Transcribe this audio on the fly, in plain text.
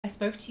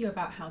spoke to you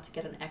about how to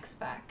get an ex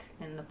back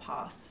in the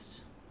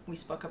past. We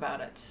spoke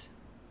about it.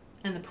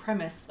 And the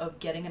premise of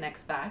getting an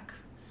ex back,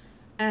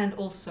 and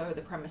also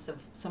the premise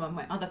of some of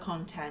my other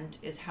content,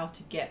 is how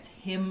to get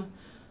him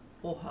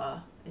or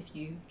her, if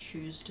you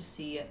choose to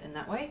see it in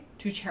that way,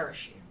 to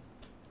cherish you.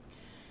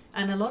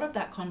 And a lot of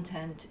that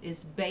content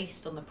is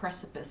based on the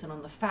precipice and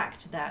on the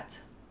fact that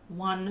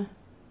one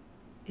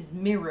is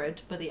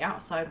mirrored by the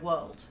outside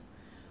world.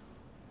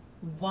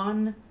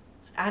 One's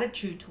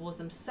attitude towards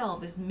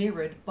themselves is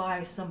mirrored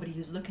by somebody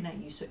who's looking at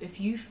you. So if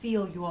you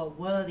feel you are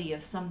worthy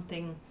of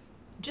something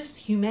just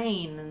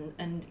humane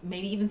and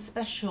maybe even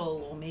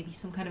special, or maybe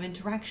some kind of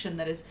interaction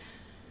that is,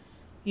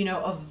 you know,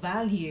 of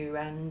value,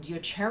 and you're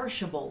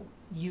cherishable,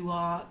 you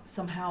are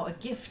somehow a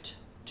gift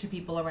to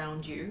people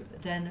around you,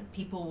 then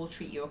people will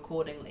treat you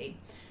accordingly.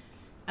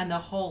 And the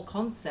whole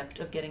concept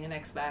of getting an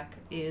ex back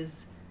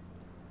is,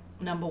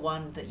 number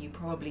one, that you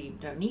probably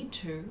don't need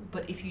to,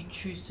 but if you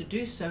choose to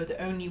do so,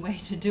 the only way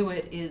to do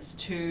it is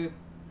to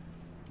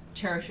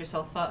cherish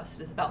yourself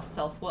first. It's about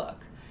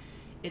self-work.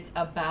 It's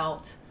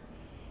about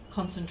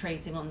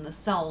concentrating on the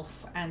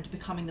self and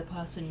becoming the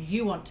person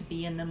you want to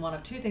be, and then one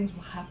of two things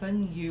will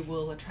happen. You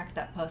will attract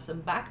that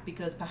person back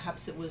because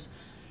perhaps it was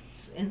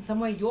in some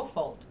way your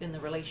fault in the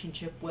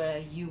relationship, where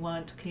you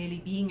weren't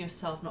clearly being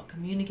yourself, not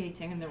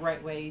communicating in the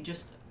right way,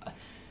 just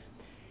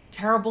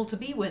terrible to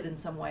be with in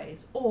some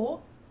ways.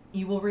 Or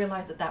you will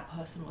realize that that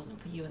person wasn't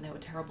for you and they were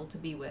terrible to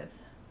be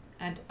with.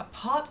 And a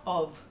part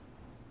of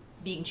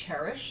being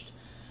cherished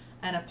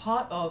and a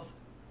part of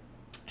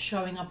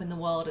showing up in the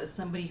world as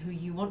somebody who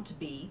you want to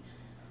be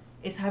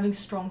is having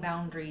strong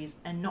boundaries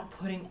and not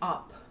putting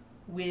up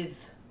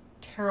with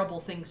terrible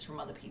things from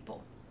other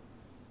people.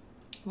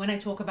 When I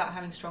talk about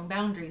having strong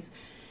boundaries,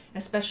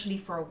 especially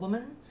for a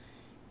woman,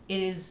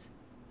 it is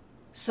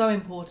so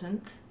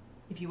important,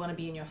 if you want to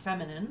be in your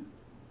feminine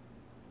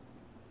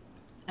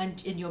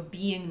and in your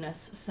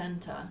beingness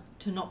center,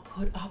 to not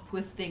put up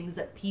with things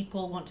that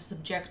people want to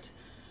subject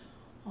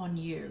on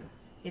you.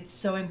 It's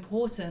so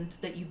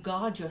important that you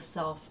guard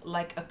yourself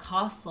like a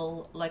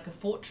castle, like a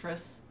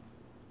fortress,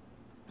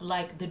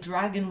 like the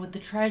dragon with the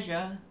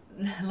treasure,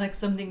 like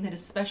something that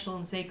is special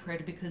and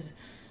sacred, because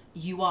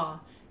you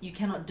are. You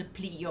cannot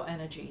deplete your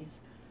energies.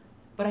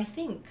 But I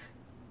think,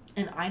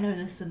 and I know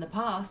this in the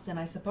past, and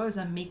I suppose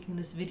I'm making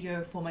this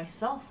video for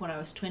myself when I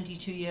was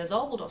 22 years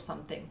old or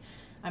something.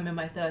 I'm in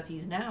my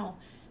 30s now,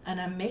 and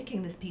I'm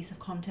making this piece of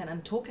content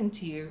and talking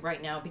to you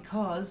right now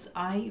because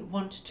I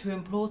want to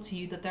implore to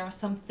you that there are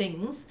some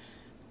things,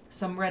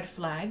 some red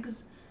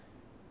flags,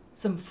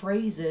 some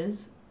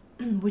phrases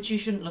which you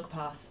shouldn't look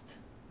past.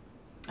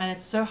 And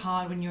it's so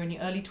hard when you're in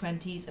your early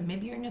 20s, and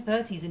maybe you're in your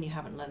 30s and you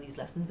haven't learned these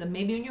lessons, and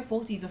maybe in your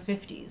 40s or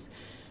 50s,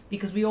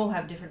 because we all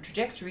have different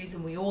trajectories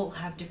and we all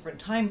have different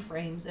time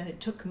frames. And it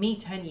took me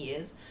 10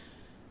 years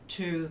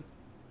to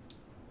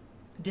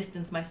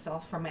distance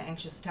myself from my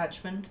anxious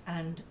attachment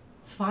and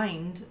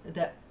find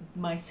that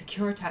my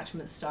secure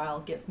attachment style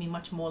gets me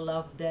much more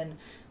love than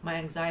my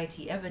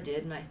anxiety ever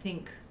did. And I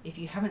think if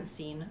you haven't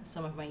seen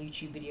some of my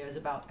YouTube videos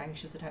about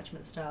anxious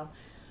attachment style,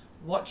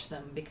 watch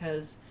them,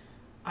 because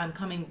I'm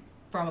coming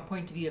from a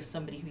point of view of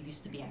somebody who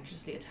used to be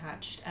anxiously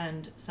attached.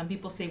 And some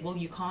people say, well,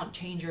 you can't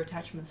change your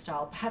attachment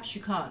style. Perhaps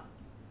you can't,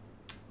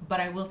 but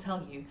I will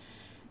tell you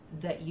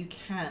that you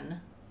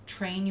can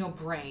train your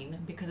brain,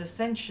 because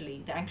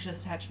essentially the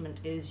anxious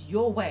attachment is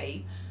your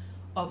way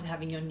of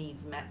having your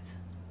needs met.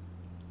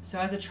 So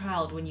as a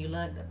child, when you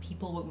learned that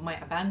people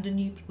might abandon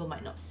you, people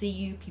might not see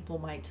you, people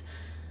might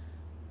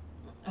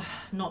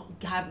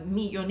not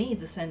meet your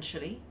needs,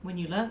 essentially, when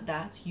you learned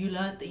that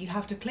you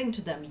have to cling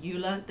to them. You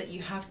learned that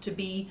you have to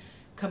be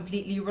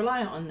completely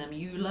reliant on them.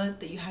 You learned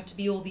that you had to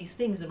be all these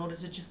things in order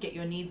to just get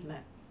your needs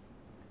met.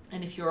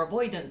 And if you're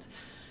avoidant,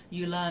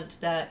 you learned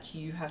that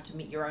you have to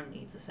meet your own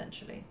needs,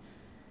 essentially.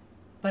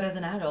 But as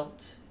an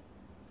adult,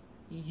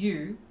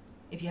 you,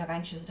 if you have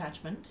anxious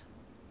attachment,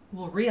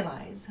 will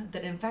realize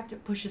that in fact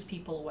it pushes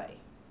people away.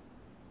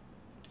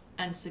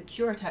 And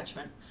secure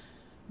attachment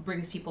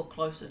brings people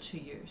closer to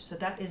you. So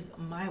that is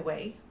my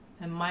way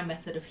and my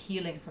method of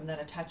healing from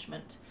that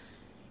attachment.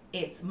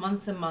 It's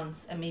months and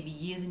months and maybe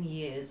years and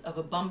years of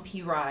a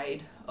bumpy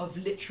ride, of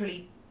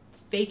literally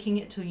faking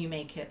it till you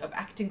make it, of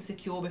acting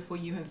secure before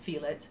you even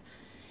feel it,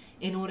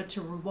 in order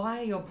to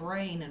rewire your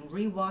brain and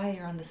rewire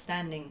your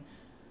understanding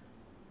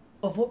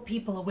of what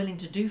people are willing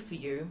to do for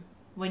you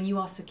when you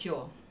are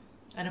secure.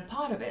 And a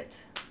part of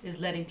it is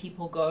letting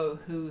people go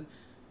who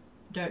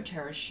don't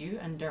cherish you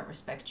and don't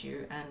respect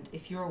you. And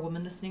if you're a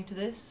woman listening to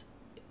this,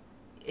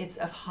 it's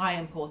of high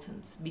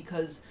importance,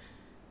 because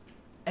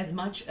as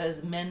much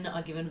as men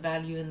are given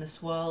value in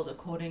this world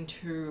according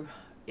to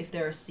if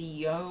they're a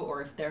CEO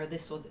or if they're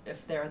this or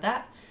if they're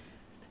that,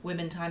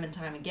 women time and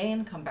time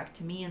again come back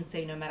to me and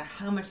say no matter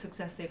how much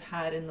success they've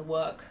had in the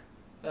work,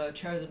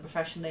 chosen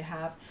profession they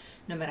have,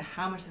 no matter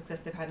how much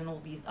success they've had in all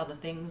these other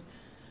things,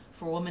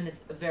 for a woman it's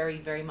very,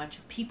 very much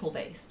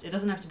people-based. It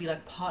doesn't have to be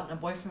like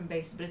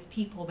partner-boyfriend-based, but it's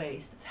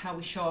people-based. It's how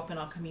we show up in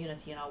our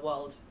community, in our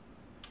world.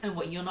 And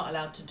what you're not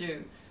allowed to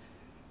do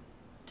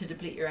to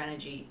deplete your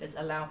energy is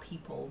allow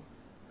people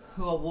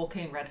who are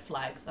walking red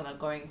flags and are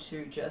going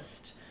to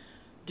just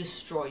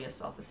destroy your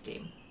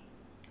self-esteem.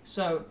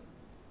 So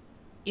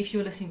if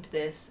you're listening to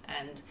this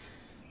and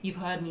you've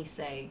heard me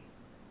say,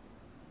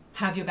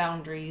 have your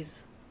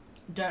boundaries,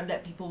 don't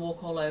let people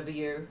walk all over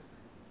you.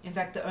 In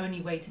fact, the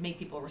only way to make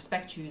people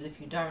respect you is if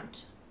you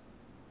don't.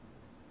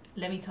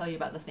 Let me tell you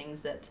about the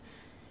things that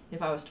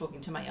if I was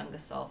talking to my younger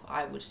self,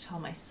 I would tell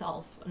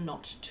myself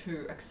not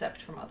to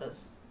accept from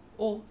others,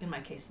 or in my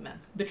case, men.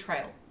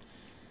 Betrayal.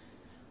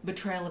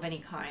 Betrayal of any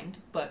kind,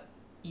 but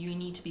you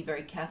need to be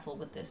very careful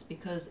with this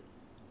because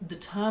the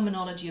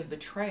terminology of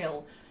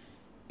betrayal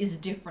is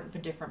different for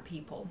different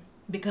people,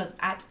 because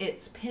at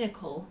its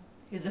pinnacle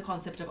is the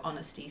concept of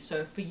honesty.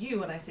 So for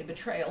you, when I say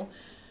betrayal,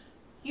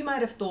 you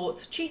might have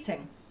thought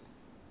cheating.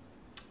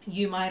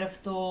 You might have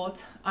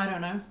thought, I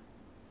don't know,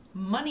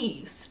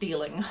 money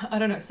stealing. I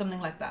don't know, something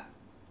like that.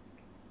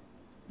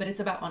 But it's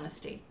about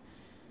honesty.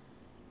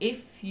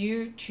 If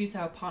you choose to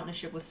have a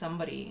partnership with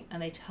somebody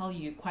and they tell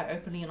you quite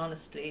openly and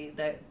honestly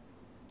that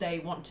they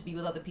want to be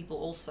with other people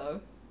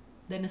also,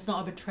 then it's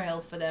not a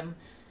betrayal for them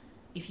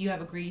if you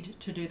have agreed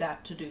to do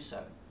that, to do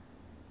so.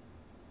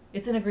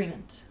 It's an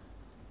agreement.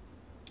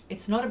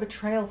 It's not a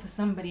betrayal for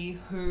somebody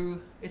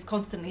who is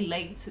constantly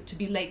late to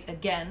be late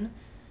again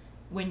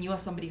when you are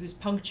somebody who's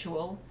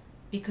punctual,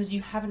 because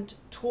you haven't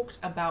talked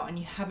about and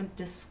you haven't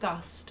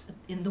discussed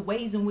in the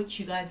ways in which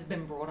you guys have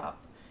been brought up.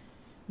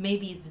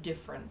 Maybe it's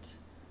different.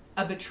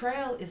 A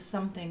betrayal is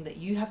something that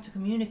you have to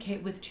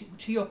communicate with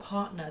to your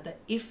partner, that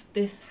if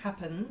this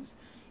happens,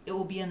 it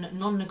will be a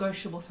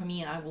non-negotiable for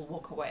me and I will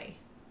walk away.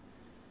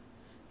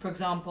 For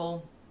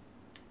example,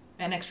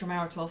 an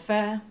extramarital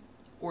affair,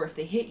 or if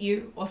they hit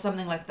you or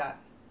something like that.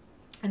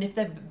 And if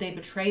they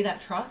betray that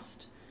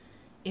trust,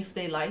 if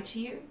they lie to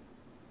you,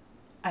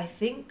 I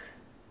think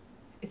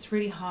it's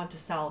really hard to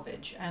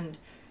salvage. And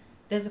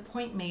there's a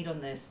point made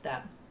on this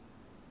that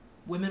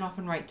women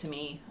often write to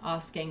me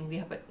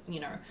asking,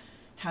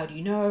 how do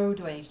you know?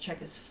 Do I need to check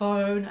his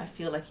phone? I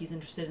feel like he's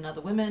interested in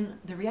other women.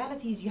 The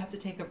reality is you have to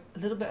take a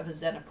little bit of a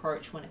Zen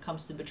approach when it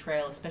comes to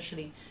betrayal,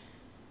 especially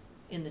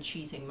in the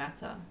cheating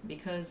matter,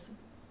 because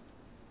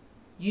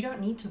you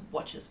don't need to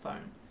watch his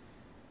phone.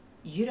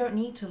 You don't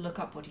need to look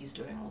up what he's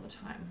doing all the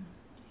time.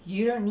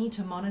 You don't need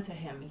to monitor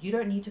him. You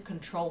don't need to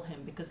control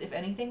him, because if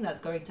anything,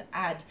 that's going to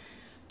add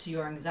to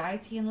your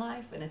anxiety in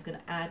life and it's going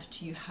to add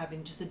to you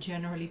having just a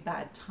generally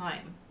bad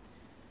time.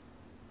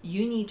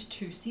 You need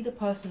to see the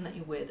person that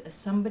you're with as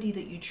somebody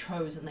that you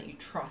chose and that you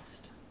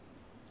trust,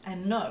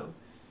 and know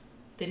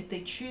that if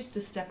they choose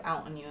to step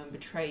out on you and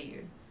betray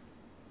you,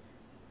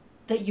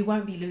 that you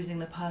won't be losing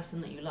the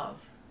person that you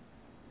love.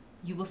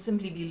 You will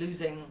simply be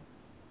losing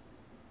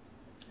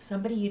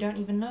somebody you don't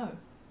even know,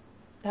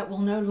 that will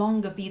no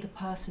longer be the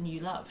person you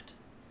loved,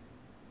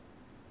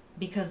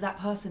 because that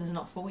person is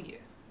not for you.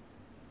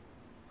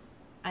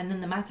 And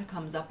then the matter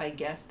comes up, I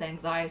guess, the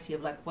anxiety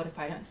of like, what if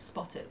I don't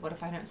spot it? What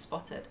if I don't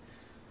spot it?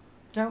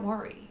 Don't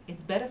worry.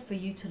 It's better for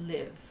you to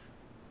live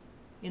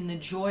in the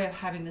joy of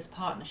having this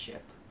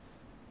partnership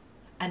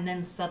and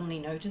then suddenly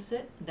notice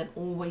it than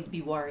always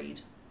be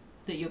worried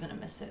that you're going to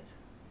miss it.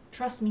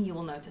 Trust me, you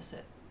will notice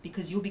it,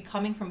 because you'll be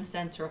coming from a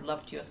center of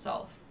love to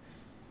yourself.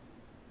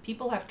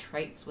 People have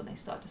traits when they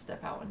start to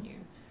step out on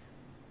you.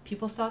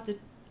 People start to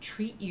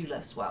treat you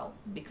less well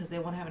because they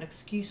want to have an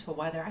excuse for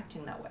why they're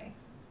acting that way.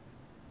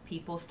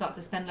 People start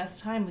to spend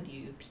less time with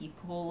you.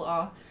 People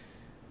are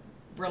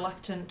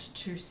reluctant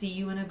to see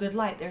you in a good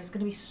light. There's going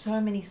to be so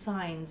many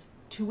signs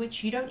to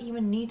which you don't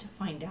even need to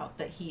find out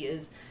that he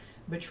is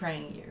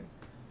betraying you.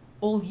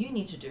 All you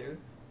need to do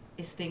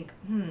is think,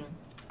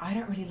 I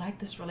don't really like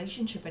this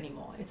relationship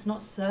anymore. It's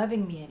not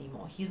serving me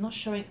anymore. He's not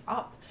showing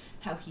up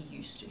how he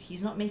used to.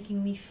 He's not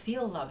making me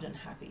feel loved and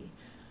happy.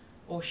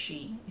 Or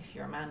she, if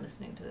you're a man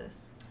listening to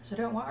this. So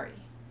don't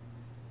worry.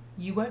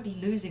 You won't be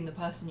losing the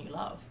person you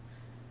love.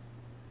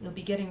 You'll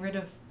be getting rid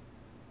of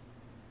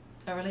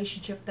a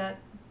relationship that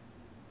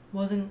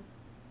wasn't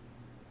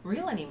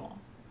real anymore.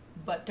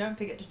 But don't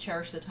forget to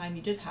cherish the time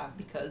you did have,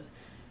 because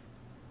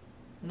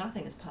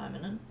nothing is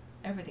permanent.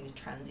 Everything is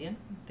transient.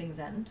 Things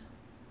end.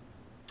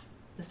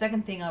 The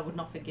second thing I would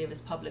not forgive is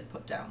public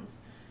put-downs.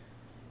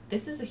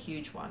 This is a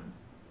huge one,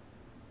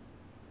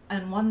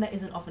 and one that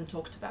isn't often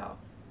talked about.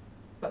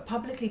 But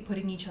publicly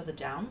putting each other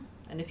down,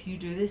 and if you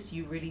do this,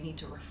 you really need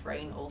to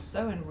refrain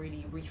also and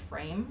really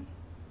reframe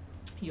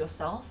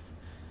yourself.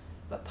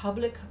 But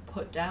public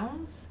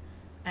put-downs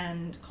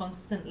and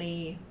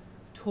constantly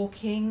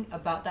talking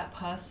about that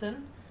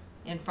person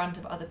in front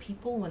of other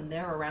people when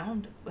they're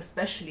around,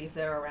 especially if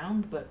they're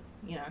around, but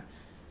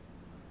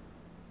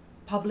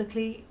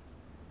publicly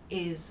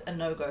is a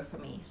no-go for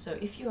me. So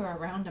if you're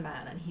around a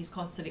man and he's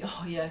constantly,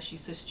 oh yeah,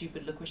 she's so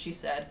stupid, look what she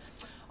said,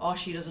 oh,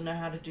 she doesn't know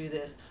how to do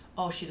this,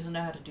 oh, she doesn't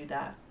know how to do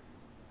that,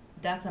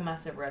 that's a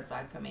massive red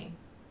flag for me.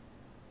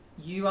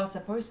 You are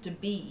supposed to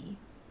be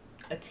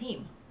a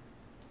team.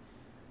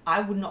 I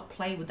would not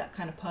play with that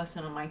kind of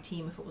person on my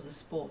team if it was a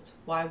sport.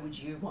 Why would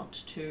you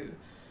want to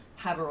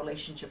have a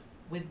relationship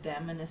with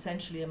them? And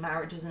essentially a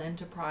marriage is an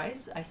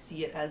enterprise. I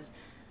see it as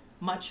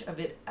much of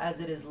it as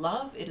it is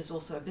love, it is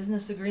also a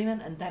business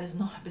agreement, and that is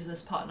not a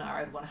business partner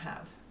I'd want to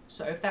have.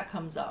 So if that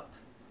comes up,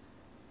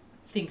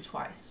 think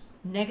twice.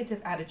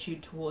 Negative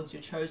attitude towards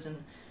your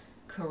chosen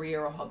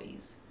career or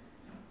hobbies.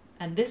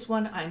 And this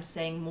one I'm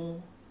saying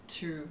more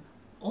to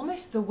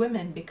almost the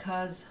women,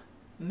 because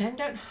men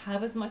don't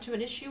have as much of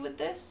an issue with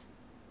this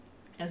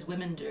as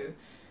women do.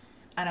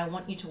 And I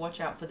want you to watch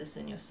out for this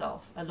in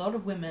yourself. A lot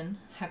of women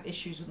have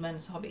issues with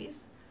men's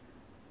hobbies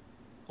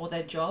or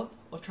their job,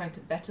 or trying to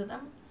better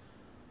them,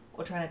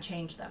 or trying to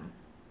change them.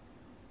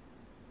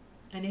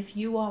 And if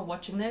you are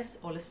watching this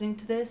or listening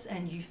to this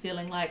and you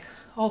feeling like,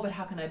 oh, but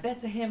how can I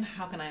better him?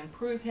 How can I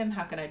improve him?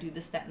 How can I do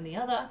this, that, and the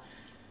other?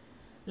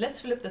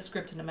 Let's flip the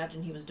script and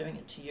imagine he was doing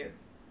it to you.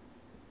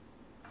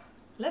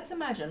 Let's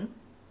imagine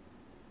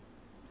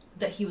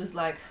that he was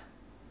like,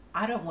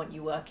 I don't want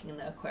you working in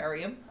the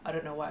aquarium. I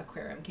don't know why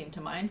aquarium came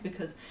to mind,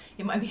 because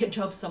it might be a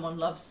job someone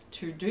loves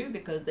to do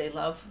because they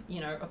love,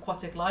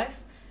 aquatic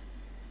life,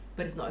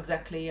 but it's not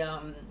exactly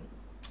a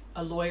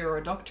lawyer or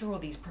a doctor or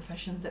these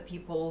professions that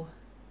people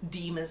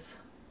deem as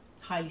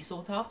highly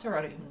sought after.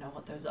 I don't even know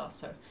what those are,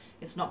 so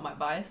it's not my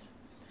bias.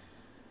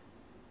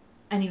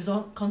 And he was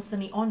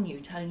constantly on you,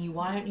 telling you,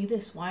 why aren't you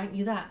this? Why aren't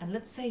you that? And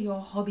let's say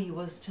your hobby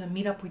was to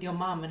meet up with your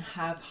mum and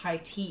have high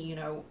tea,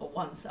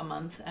 once a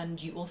month.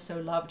 And you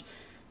also loved,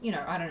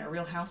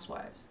 Real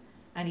Housewives.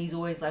 And he's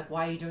always like,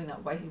 why are you doing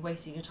that? Why are you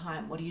wasting your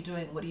time? What are you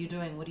doing? What are you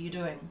doing? What are you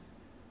doing?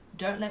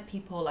 Don't let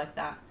people like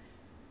that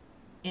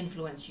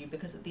influence you,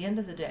 because at the end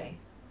of the day,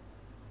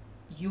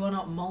 you are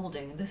not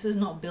molding. This is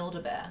not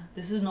Build-A-Bear.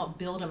 This is not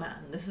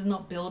Build-A-Man. This is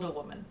not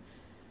Build-A-Woman.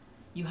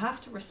 You have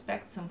to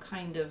respect some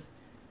kind of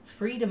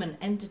freedom and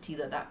entity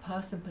that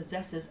person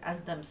possesses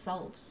as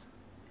themselves.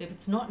 If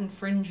it's not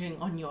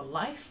infringing on your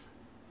life,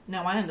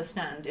 now I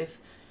understand if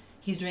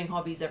he's doing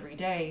hobbies every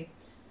day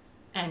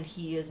and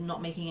he is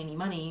not making any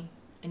money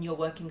and you're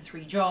working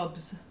 3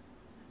 jobs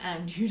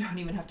and you don't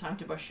even have time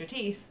to brush your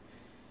teeth,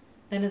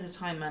 then it's a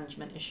time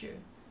management issue.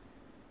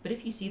 But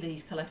if you see that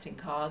he's collecting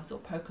cards or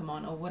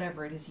Pokemon or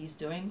whatever it is he's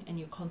doing, and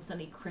you're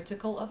constantly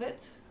critical of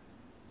it,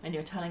 and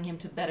you're telling him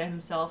to better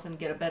himself and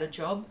get a better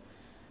job,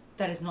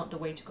 that is not the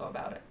way to go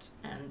about it.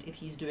 And if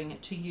he's doing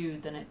it to you,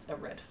 then it's a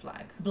red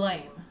flag.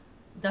 Blame.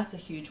 That's a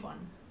huge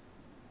one.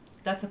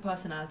 That's a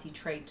personality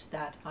trait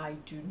that I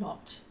do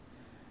not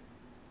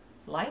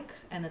like,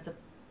 and it's a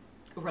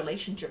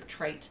relationship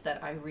trait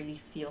that I really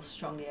feel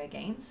strongly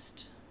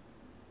against.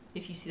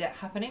 If you see that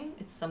happening,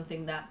 it's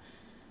something that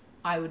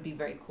I would be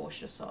very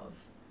cautious of.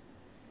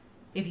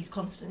 If he's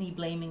constantly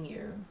blaming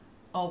you,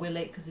 oh, we're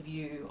late because of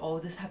you, oh,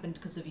 this happened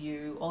because of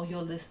you, oh,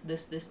 you're this,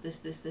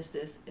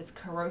 it's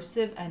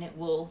corrosive and it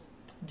will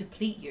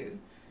deplete you.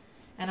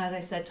 And as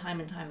I said time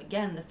and time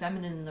again, the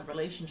feminine in the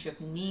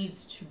relationship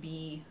needs to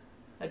be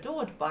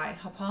adored by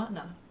her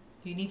partner.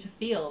 You need to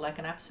feel like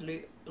an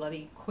absolute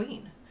bloody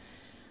queen.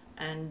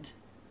 And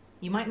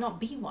you might not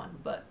be one,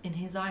 but in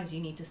his eyes,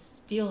 you need to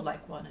feel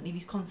like one. And if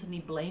he's constantly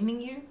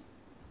blaming you,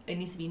 it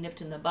needs to be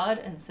nipped in the bud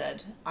and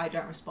said, I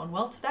don't respond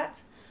well to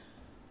that,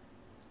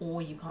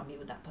 or you can't be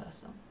with that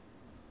person.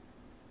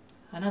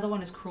 Another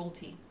one is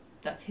cruelty.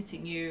 That's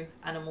hitting you,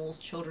 animals,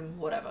 children,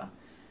 whatever.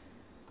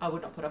 I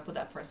would not put up with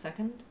that for a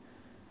second.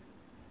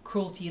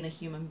 Cruelty in a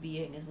human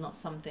being is not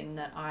something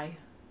that I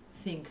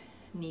think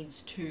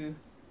needs to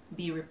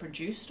be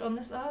reproduced on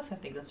this earth. I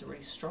think that's a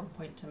really strong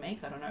point to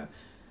make. I don't know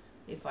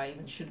if I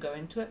even should go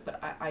into it,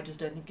 but I just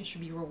don't think it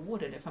should be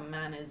rewarded. If a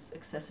man is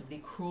excessively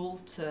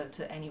cruel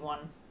to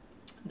anyone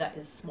that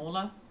is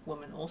smaller,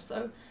 women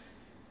also,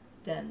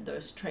 then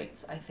those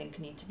traits I think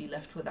need to be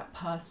left with that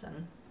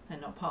person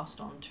and not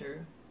passed on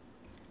to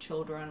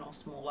children or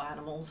smaller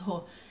animals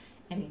or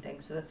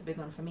anything. So that's a big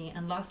one for me.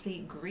 And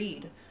lastly,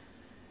 greed.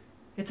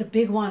 It's a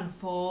big one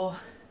for,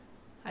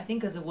 I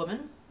think as a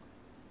woman,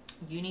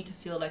 you need to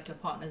feel like your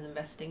partner's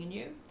investing in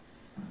you,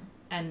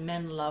 and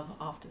men love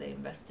after they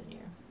invest in you.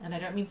 And I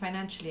don't mean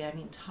financially, I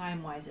mean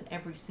time-wise, in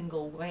every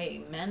single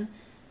way. Men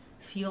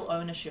feel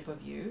ownership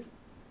of you,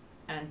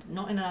 and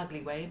not in an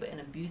ugly way, but in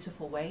a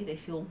beautiful way. They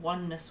feel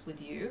oneness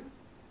with you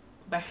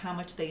by how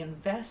much they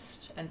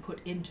invest and put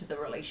into the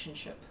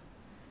relationship.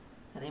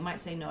 And they might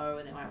say no,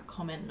 and they might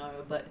comment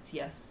no, but it's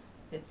yes,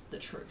 it's the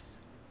truth.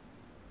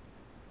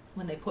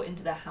 When they put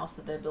into that house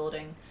that they're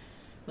building,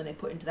 when they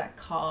put into that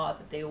car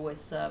that they're always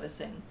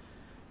servicing,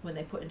 when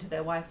they put into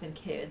their wife and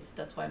kids,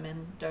 that's why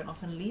men don't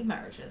often leave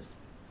marriages.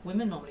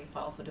 Women normally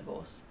file for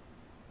divorce.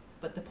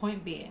 But the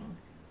point being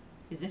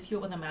is, if you're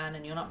with a man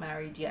and you're not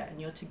married yet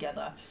and you're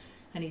together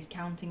and he's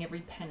counting every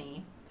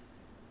penny,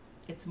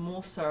 it's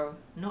more so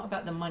not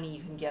about the money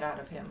you can get out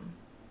of him,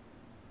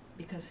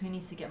 because who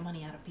needs to get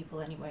money out of people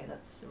anyway?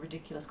 That's a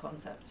ridiculous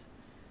concept.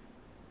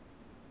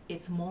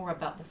 It's more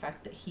about the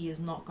fact that he is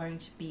not going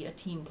to be a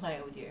team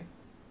player with you.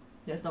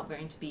 He's not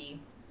going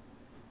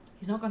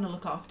to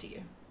look after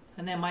you.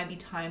 And there might be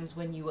times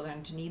when you are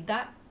going to need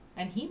that,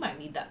 and he might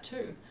need that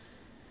too.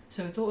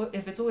 So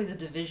if it's always a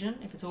division,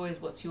 if it's always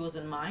what's yours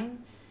and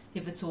mine,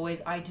 if it's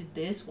always I did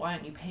this, why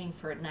aren't you paying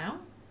for it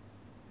now?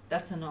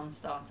 That's a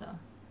non-starter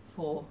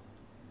for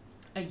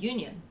a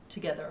union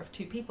together of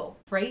two people.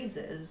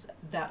 Phrases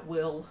that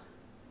will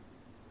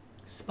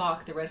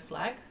spark the red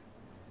flag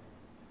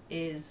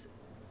is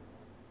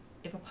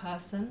if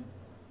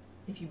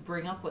you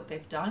bring up what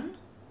they've done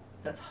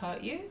that's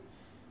hurt you,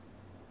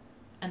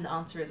 and the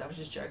answer is, I was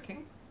just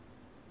joking.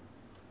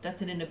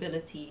 That's an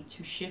inability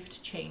to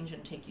shift, change,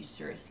 and take you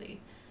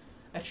seriously.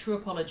 A true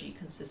apology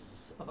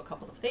consists of a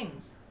couple of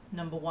things.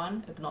 Number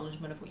one,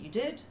 acknowledgement of what you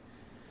did.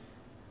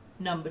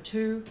 Number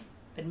two,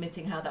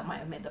 admitting how that might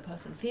have made the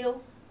person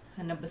feel.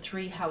 And number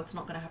three, how it's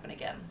not going to happen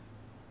again.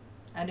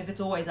 And if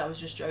it's always, I was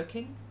just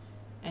joking,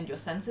 and you're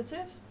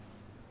sensitive,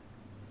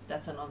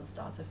 that's a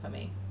non-starter for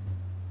me.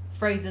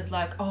 Phrases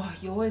like, oh,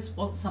 you always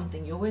want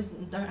something, you always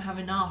don't have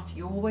enough,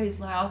 you're always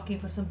like asking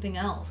for something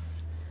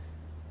else.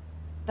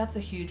 That's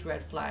a huge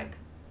red flag,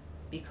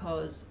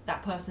 because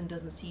that person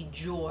doesn't see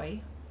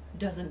joy,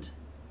 doesn't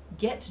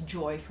get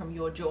joy from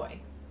your joy.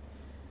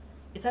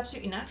 It's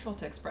absolutely natural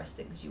to express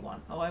things you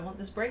want. Oh, I want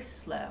this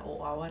bracelet,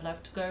 or oh, I'd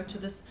love to go to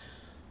this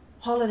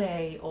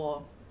holiday,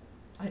 or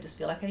I just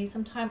feel like I need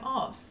some time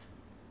off.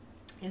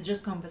 It's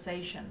just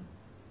conversation.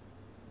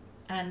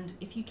 And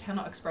if you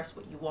cannot express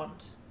what you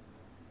want,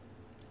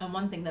 and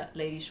one thing that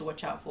ladies should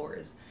watch out for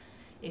is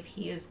if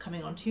he is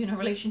coming on to you in a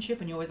relationship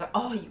and you're always like,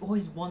 oh, you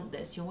always want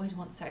this, you always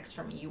want sex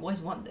from me, you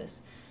always want this,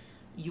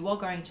 you are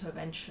going to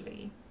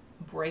eventually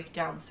break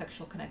down the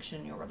sexual connection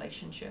in your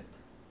relationship,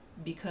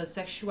 because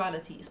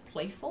sexuality is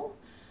playful,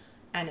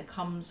 and it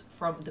comes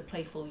from the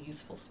playful,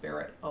 youthful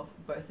spirit of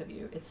both of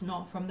you. It's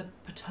not from the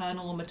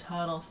paternal or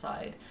maternal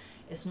side.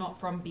 It's not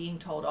from being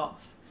told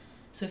off.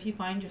 So if you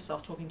find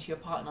yourself talking to your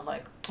partner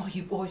like, oh,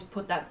 you always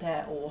put that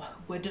there, or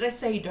where did I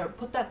say don't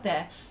put that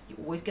there? You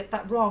always get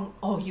that wrong.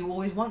 Oh, you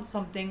always want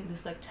something.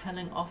 This like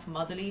telling off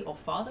motherly or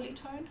fatherly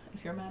tone,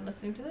 if you're a man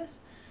listening to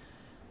this,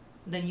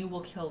 then you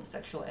will kill the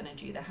sexual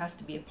energy. There has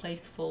to be a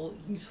playful,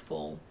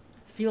 youthful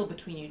feel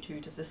between you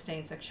two to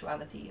sustain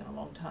sexuality in a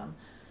long-term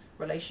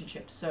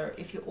relationship. So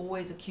if you're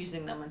always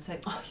accusing them and saying,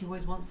 oh, you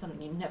always want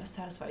something, you're never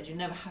satisfied, you're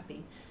never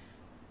happy,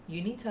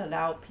 you need to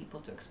allow people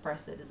to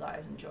express their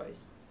desires and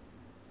joys.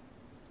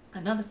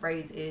 Another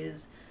phrase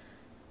is,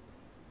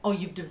 oh,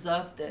 you've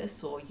deserved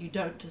this, or you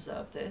don't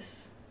deserve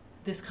this.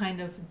 This kind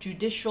of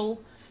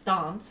judicial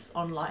stance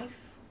on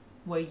life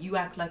where you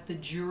act like the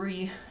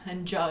jury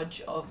and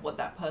judge of what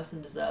that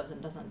person deserves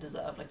and doesn't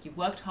deserve. Like, you've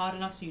worked hard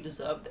enough, so you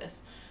deserve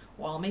this.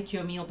 Or I'll make you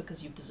a meal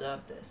because you've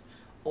deserved this.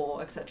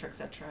 Or etc.,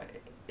 etc.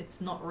 It's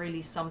not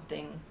really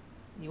something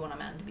you want a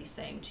man to be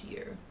saying to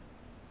you.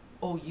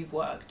 Oh, you've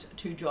worked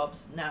 2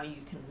 jobs, now you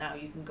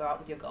can go out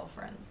with your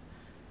girlfriends.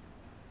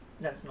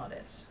 That's not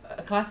it.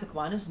 A classic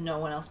one is, no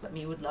one else but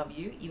me would love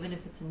you, even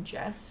if it's in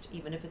jest,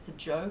 even if it's a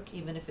joke,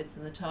 even if it's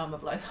in the term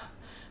of like,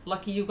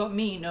 lucky you got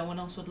me, no one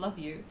else would love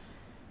you.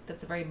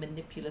 That's a very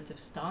manipulative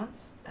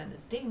stance, and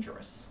it's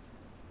dangerous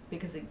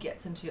because it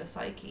gets into your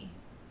psyche.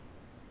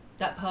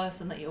 That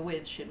person that you're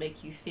with should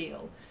make you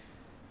feel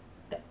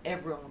that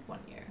everyone would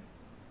want you.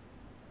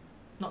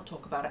 Not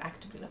talk about it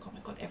actively like, oh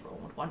my god,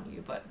 everyone would want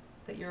you, but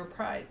that you're a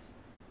prize.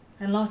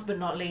 And last but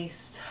not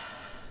least,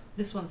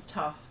 this one's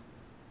tough,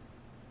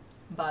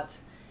 but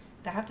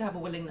they have to have a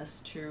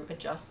willingness to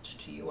adjust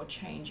to you or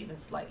change even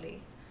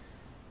slightly.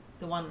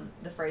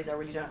 The phrase I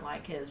really don't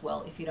like is,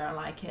 well, if you don't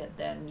like it,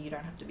 then you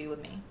don't have to be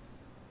with me.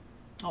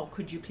 Or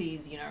could you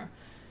please,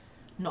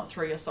 not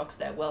throw your socks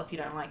there? Well, if you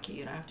don't like it,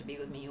 you don't have to be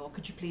with me. Or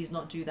could you please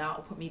not do that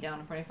or put me down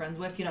in front of your friends?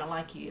 Well, if you don't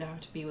like it, you don't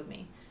have to be with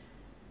me.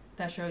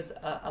 That shows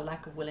a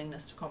lack of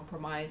willingness to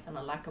compromise and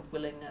a lack of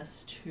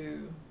willingness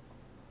to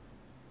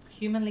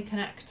humanly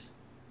connect.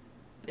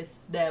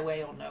 It's their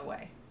way or no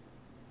way.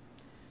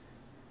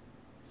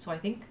 So I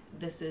think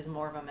this is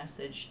more of a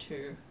message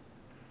to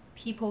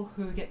people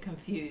who get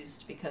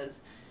confused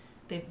because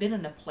they've been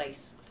in a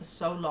place for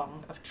so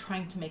long of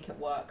trying to make it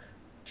work,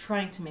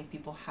 trying to make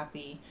people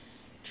happy,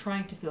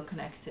 trying to feel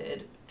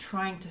connected,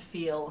 trying to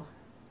feel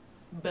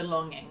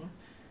belonging,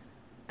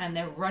 and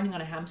they're running on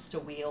a hamster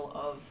wheel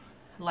of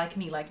like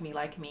me, like me,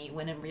 like me,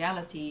 when in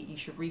reality you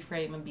should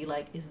reframe and be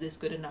like, is this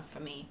good enough for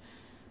me?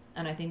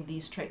 And I think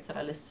these traits that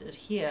I listed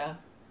here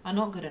are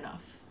not good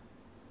enough.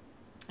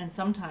 And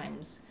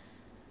sometimes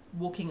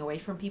walking away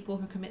from people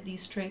who commit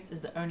these traits is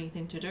the only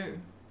thing to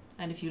do.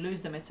 And if you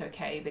lose them, it's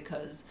okay,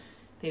 because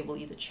they will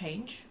either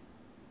change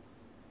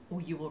or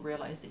you will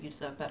realize that you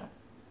deserve better.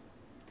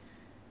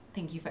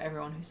 Thank you for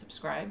everyone who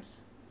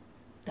subscribes.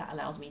 That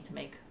allows me to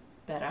make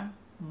better,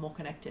 more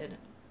connected,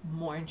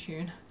 more in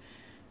tune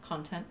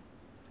content.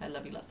 I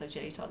love you lots like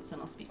Jelly Tots,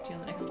 and I'll speak to you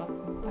in the next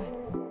one.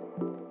 Bye.